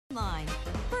Line.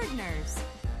 Bird Nerves.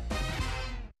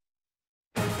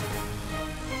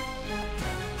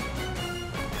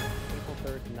 April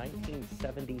 3rd,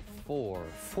 1974,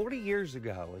 40 years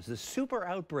ago, was the super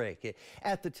outbreak.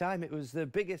 At the time, it was the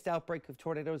biggest outbreak of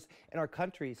tornadoes in our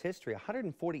country's history.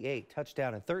 148 touched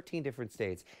down in 13 different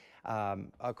states.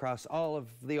 Across all of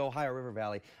the Ohio River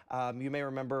Valley. You may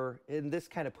remember, and this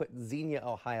kind of put Xenia,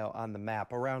 Ohio on the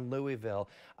map, around Louisville.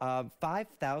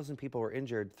 5,000 people were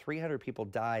injured, 300 people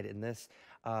died in this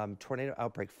tornado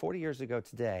outbreak 40 years ago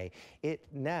today. It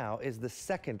now is the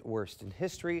second worst in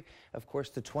history. Of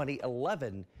course, the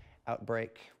 2011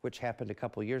 outbreak, which happened a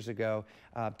couple years ago,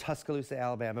 Tuscaloosa,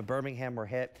 Alabama, Birmingham were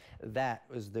hit. That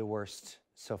was the worst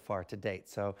so far to date.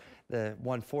 So the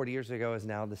one 40 years ago is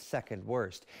now the second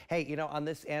worst. Hey, you know, on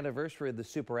this anniversary of the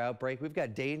super outbreak, we've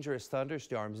got dangerous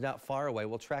thunderstorms not far away.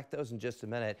 We'll track those in just a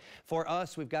minute. For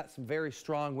us, we've got some very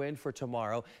strong wind for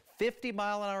tomorrow.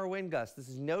 50-mile-an-hour wind gusts. This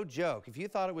is no joke. If you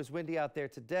thought it was windy out there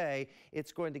today,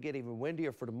 it's going to get even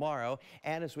windier for tomorrow.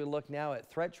 And as we look now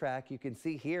at threat track, you can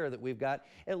see here that we've got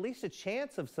at least a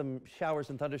chance of some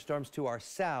showers and thunderstorms to our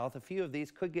south. A few of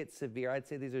these could get severe. I'd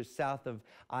say these are south of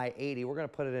I-80. We're going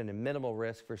to put it in a minimal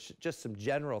risk for just some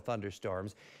general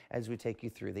thunderstorms as we take you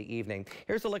through the evening.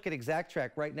 Here's a look at exact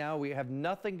track. Right now, we have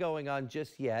nothing going on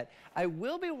just yet. I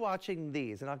will be watching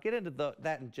these, and I'll get into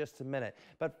that in just a minute.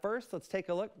 But first, let's take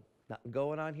a look. Nothing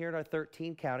going on here in our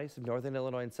 13 counties of northern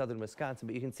Illinois and southern Wisconsin,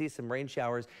 but you can see some rain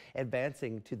showers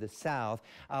advancing to the south.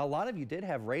 A lot of you did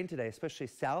have rain today, especially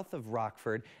south of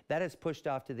Rockford. That has pushed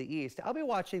off to the east. I'll be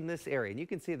watching this area, and you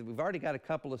can see that we've already got a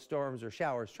couple of storms or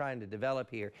showers trying to develop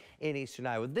here in eastern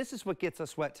Iowa. This is what gets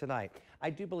us wet tonight. I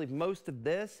do believe most of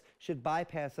this should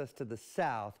bypass us to the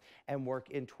south and work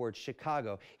in towards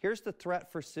Chicago. Here's the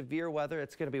threat for severe weather.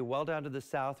 It's going to be well down to the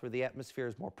south where the atmosphere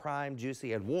is more prime,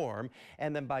 juicy, and warm.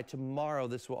 And then by tomorrow,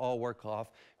 this will all work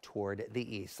off toward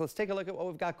the east. Let's take a look at what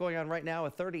we've got going on right now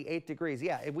at 38 degrees.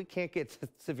 Yeah, if we can't get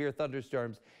severe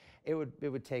thunderstorms, it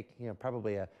would take, you know,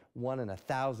 probably a 1 in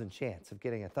 1,000 chance of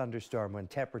getting a thunderstorm when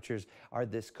temperatures are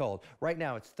this cold. Right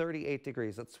now it's 38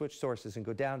 degrees. Let's switch sources and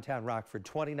go downtown Rockford.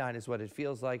 29 is what it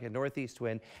feels like, a northeast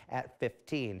wind at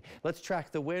 15. Let's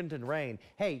track the wind and rain.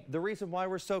 Hey, the reason why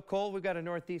we're so cold, we've got a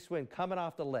northeast wind coming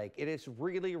off the lake. It is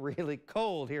really, really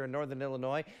cold here in northern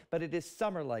Illinois, but it is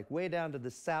summer-like way down to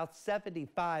the south.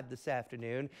 75 this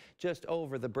afternoon, just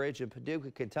over the bridge in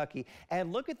Paducah, Kentucky.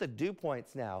 And look at the dew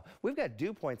points now. We've got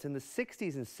dew points in the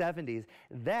 60s and 70s.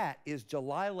 That is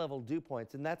July level dew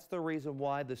points, and that's the reason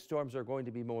why the storms are going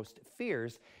to be most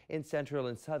fierce in central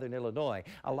and southern Illinois.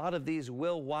 A lot of these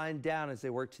will wind down as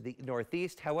they work to the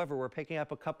northeast. However, we're picking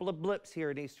up a couple of blips here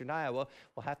in eastern Iowa.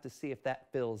 We'll have to see if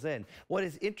that fills in. What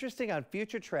is interesting on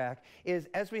future track is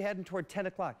as we head in toward 10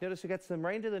 o'clock, notice we got some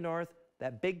rain to the north,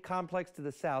 that big complex to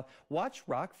the south. Watch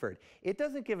Rockford. It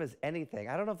doesn't give us anything.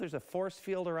 I don't know if there's a force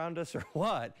field around us or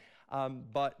what.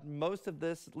 But most of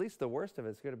this, at least the worst of it,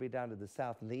 is going to be down to the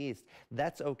south and the east.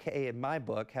 That's okay in my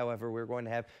book. However, we're going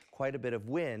to have quite a bit of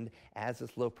wind as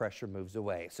this low pressure moves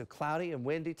away. So cloudy and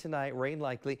windy tonight, rain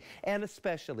likely, and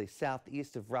especially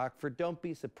southeast of Rockford. Don't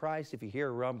be surprised if you hear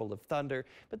a rumble of thunder,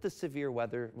 but the severe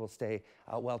weather will stay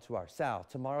well to our south.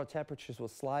 Tomorrow, temperatures will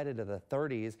slide into the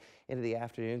 30s into the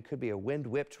afternoon. Could be a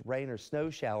wind-whipped rain or snow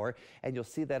shower, and you'll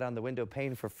see that on the window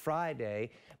pane for Friday.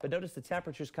 But notice the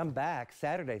temperatures come back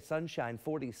Saturday, sunshine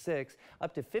 46,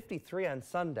 up to 53 on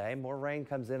Sunday. More rain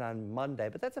comes in on Monday,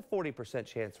 but that's a 40%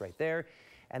 chance right there.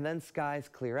 And then skies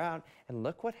clear out, and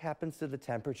look what happens to the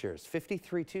temperatures.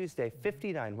 53 Tuesday,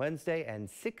 59 Wednesday, and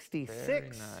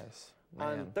 66 nice.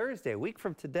 On Thursday. A week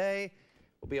from today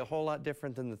will be a whole lot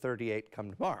different than the 38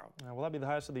 come tomorrow. Will that be the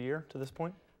highest of the year to this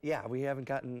point? Yeah, we haven't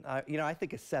gotten, you know, I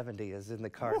think a 70 is in the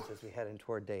cards as we head in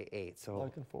toward day 8. So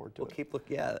looking forward to it. We'll keep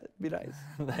looking. Yeah, it'd be nice.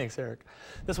 Thanks, Eric.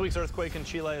 This week's earthquake in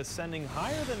Chile is sending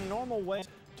higher than normal waves